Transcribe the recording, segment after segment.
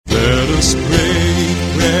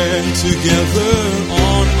together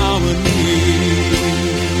on our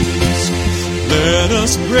knees. Let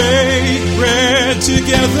us break bread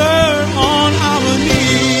together on our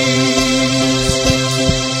knees.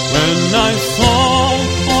 When I fall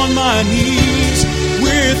on my knees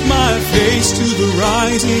with my face to the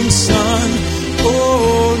rising sun,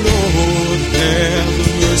 oh Lord, have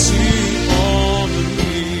mercy on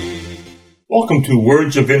me. Welcome to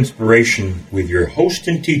Words of Inspiration with your host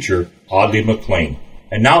and teacher, Audley McLean.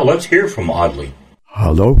 And now let's hear from Audley.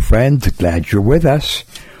 Hello, friend. Glad you're with us.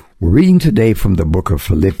 We're reading today from the book of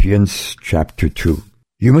Philippians, chapter 2.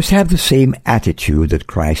 You must have the same attitude that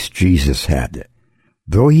Christ Jesus had.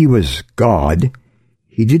 Though he was God,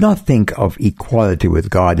 he did not think of equality with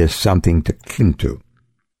God as something to cling to.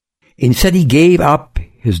 Instead, he gave up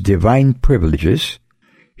his divine privileges.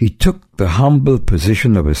 He took the humble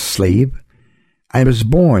position of a slave and was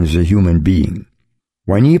born as a human being.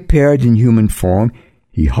 When he appeared in human form,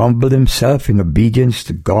 he humbled himself in obedience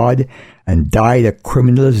to God and died a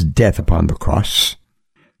criminal's death upon the cross.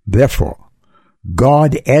 Therefore,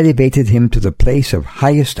 God elevated him to the place of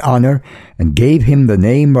highest honor and gave him the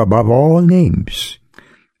name above all names,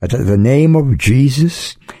 that at the name of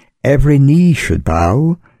Jesus every knee should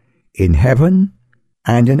bow, in heaven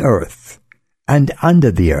and in earth and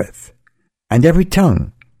under the earth, and every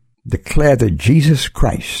tongue declare that Jesus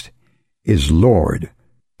Christ is Lord,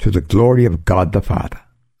 to the glory of God the Father.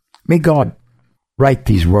 May God write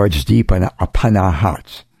these words deep upon our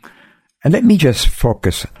hearts. And let me just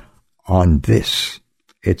focus on this.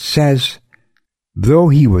 It says, though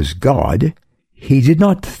he was God, he did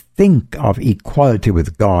not think of equality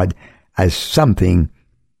with God as something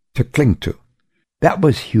to cling to. That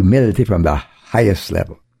was humility from the highest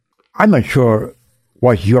level. I'm not sure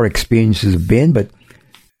what your experiences have been, but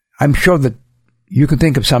I'm sure that you can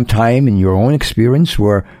think of some time in your own experience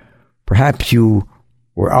where perhaps you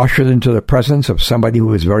were ushered into the presence of somebody who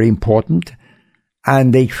was very important,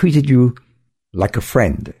 and they treated you like a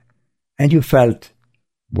friend, and you felt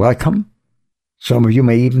welcome. Some of you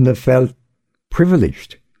may even have felt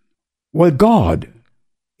privileged. Well, God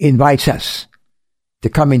invites us to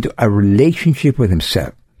come into a relationship with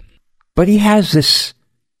himself, but he has this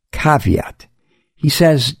caveat. He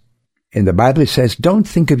says, in the Bible, it says, don't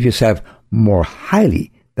think of yourself more highly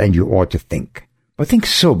than you ought to think, but think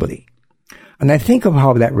soberly. And I think of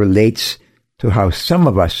how that relates to how some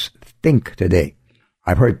of us think today.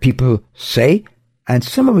 I've heard people say, and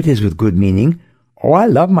some of it is with good meaning, oh, I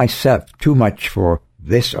love myself too much for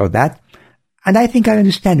this or that. And I think I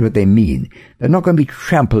understand what they mean. They're not going to be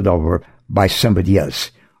trampled over by somebody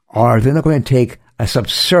else, or they're not going to take a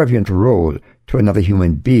subservient role to another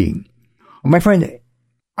human being. Well, my friend,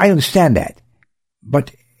 I understand that,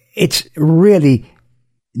 but it's really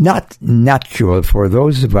not natural for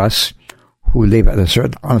those of us who live on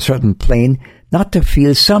a certain plane not to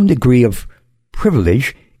feel some degree of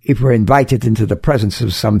privilege if we're invited into the presence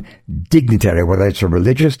of some dignitary, whether it's a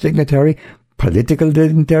religious dignitary, political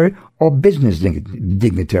dignitary, or business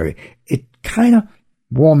dignitary. It kind of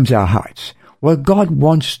warms our hearts. Well, God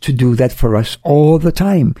wants to do that for us all the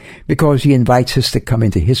time because he invites us to come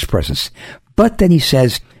into his presence. But then he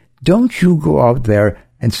says, don't you go out there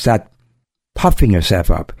and start puffing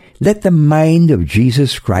yourself up. Let the mind of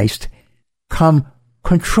Jesus Christ come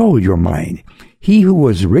control your mind. He who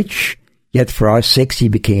was rich, yet for our sakes he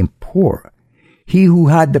became poor. He who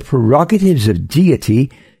had the prerogatives of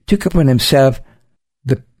deity took upon himself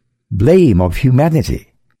the blame of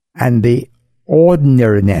humanity and the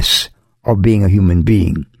ordinariness of being a human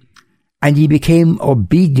being. And he became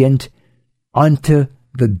obedient unto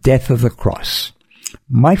the death of the cross.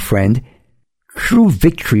 My friend, true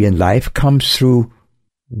victory in life comes through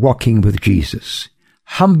walking with Jesus,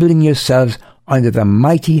 humbling yourselves under the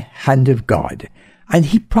mighty hand of God, and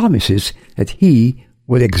he promises that he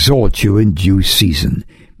will exalt you in due season.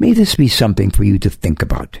 May this be something for you to think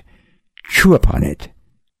about. Chew upon it.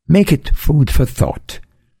 Make it food for thought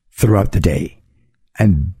throughout the day,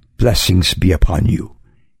 and blessings be upon you.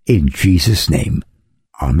 In Jesus' name,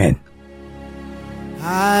 amen.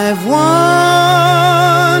 I've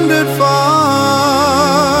wandered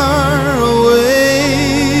far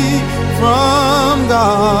away from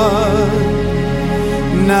God.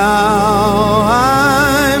 Now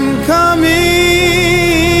I'm coming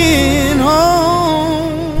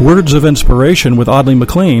home. Words of Inspiration with Audley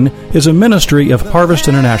McLean is a ministry of Harvest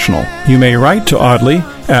International. You may write to Audley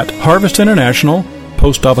at Harvest International,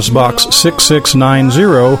 Post Office Box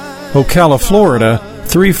 6690, Ocala, Florida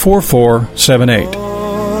 34478.